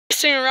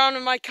messing around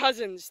with my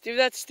cousins. Do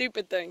that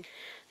stupid thing.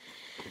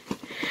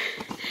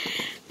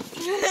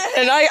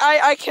 And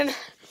I can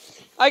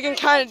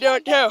kind of do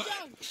it too.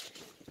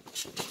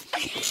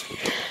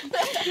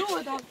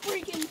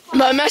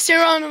 But messing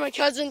around with my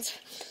cousins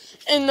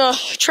in the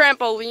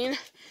trampoline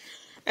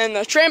and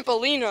the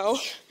trampolino.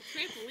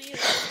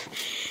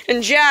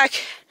 And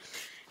Jack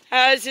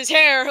has his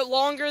hair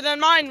longer than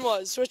mine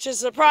was, which is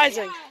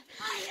surprising.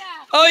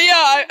 Oh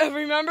yeah, I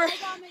remember.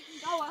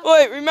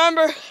 Wait,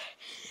 remember?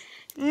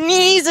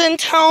 Knees and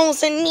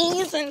toes and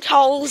knees and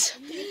toes.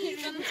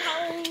 Knees and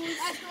toes.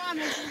 That's what I'm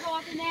go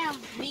up and down.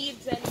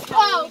 Knees and toes.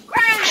 Oh,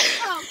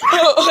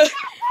 crap!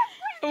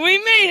 We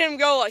made him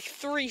go like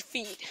 3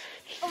 feet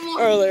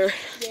earlier.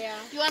 Yeah.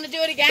 You want to do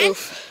it again?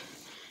 Oof.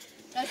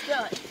 Let's do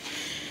it.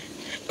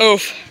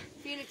 Oof.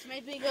 Phoenix,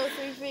 make me go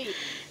 3 feet.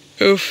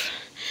 Oof.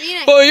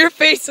 Phoenix. Well, your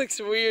face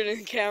looks weird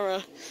in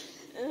camera.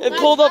 It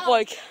pulled up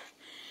like.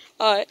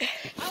 I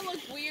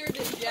look weird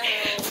in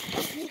general.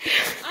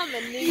 I'm a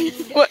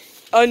noob. What?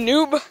 A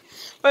noob?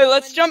 Wait,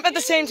 let's jump at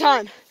the same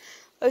time.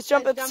 Let's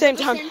jump at the same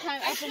time.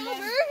 I smell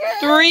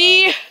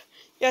 3.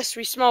 Yes,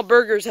 we smell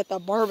burgers at the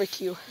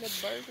barbecue. The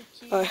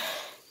barbecue.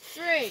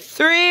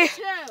 3,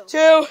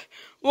 2,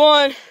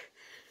 1.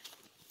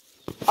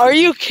 Are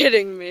you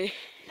kidding me?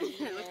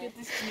 Look at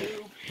this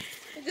noob.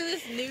 Look at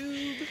this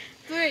noob.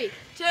 3,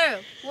 2,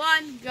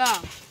 1, go.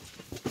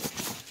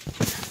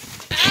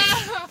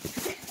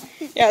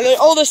 Yeah,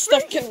 all this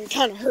stuff can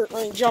kind of hurt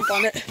when you jump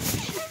on it.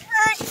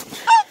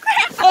 Oh,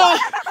 crap! Oh.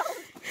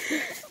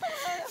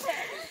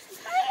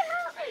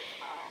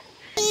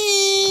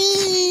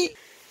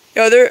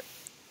 Yo,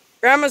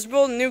 Grandma's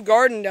building a new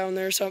garden down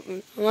there or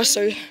something. Unless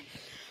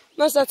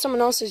that's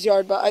someone else's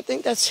yard, but I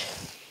think that's.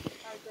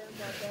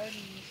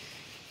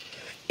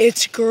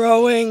 It's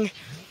growing.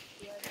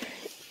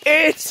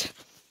 It's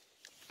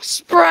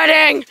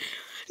spreading.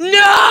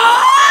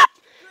 No!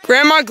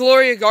 Grandma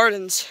Gloria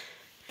Gardens.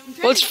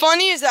 What's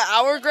funny is that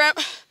our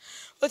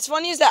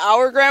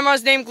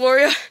grandma's named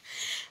Gloria,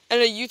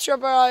 and a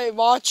YouTuber I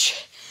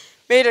watch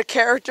made a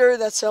character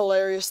that's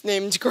hilarious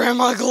named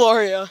Grandma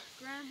Gloria.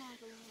 Grandma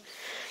Gloria.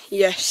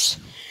 Yes.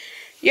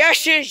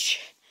 Yes.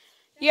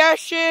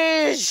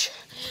 Yes.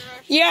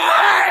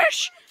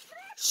 Yes.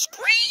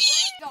 Scream.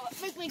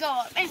 Make me go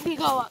up. Make me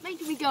go up.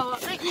 Make me go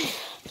up. Make me.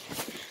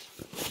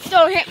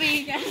 Don't hit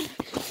me again.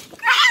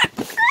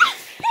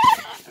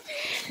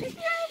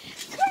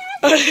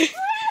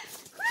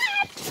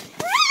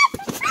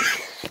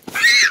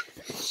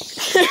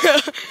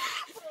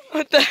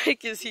 What the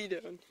heck is he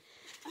doing?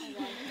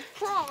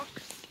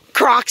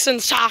 Crocs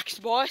and socks,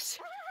 boys.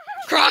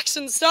 Crocs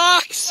and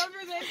socks.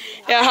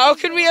 Yeah, how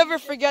could we ever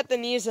forget the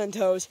knees and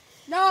toes?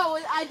 No,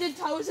 I did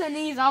toes and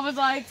knees. I was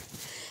like,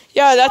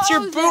 yeah, that's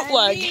your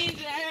bootleg.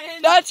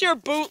 That's your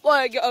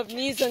bootleg of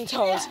knees and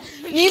toes.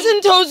 Knees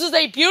and toes is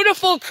a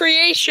beautiful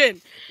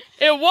creation.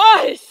 It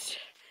was.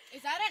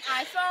 Is that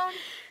an iPhone?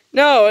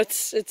 No,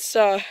 it's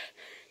some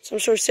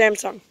sort of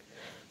Samsung.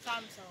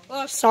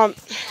 Samsung.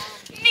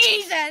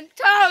 Knees and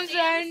toes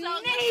and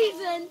knees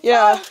and toes.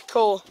 Yeah,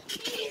 cool.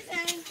 Knees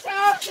and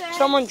toes and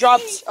Someone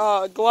dropped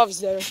gloves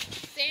there.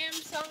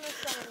 Samsung.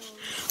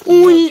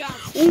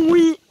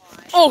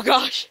 Oh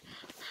gosh.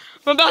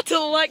 I'm about to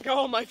let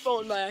go of my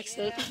phone by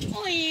accident. If you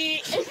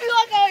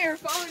let go of your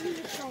phone, you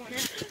just throw it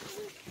in.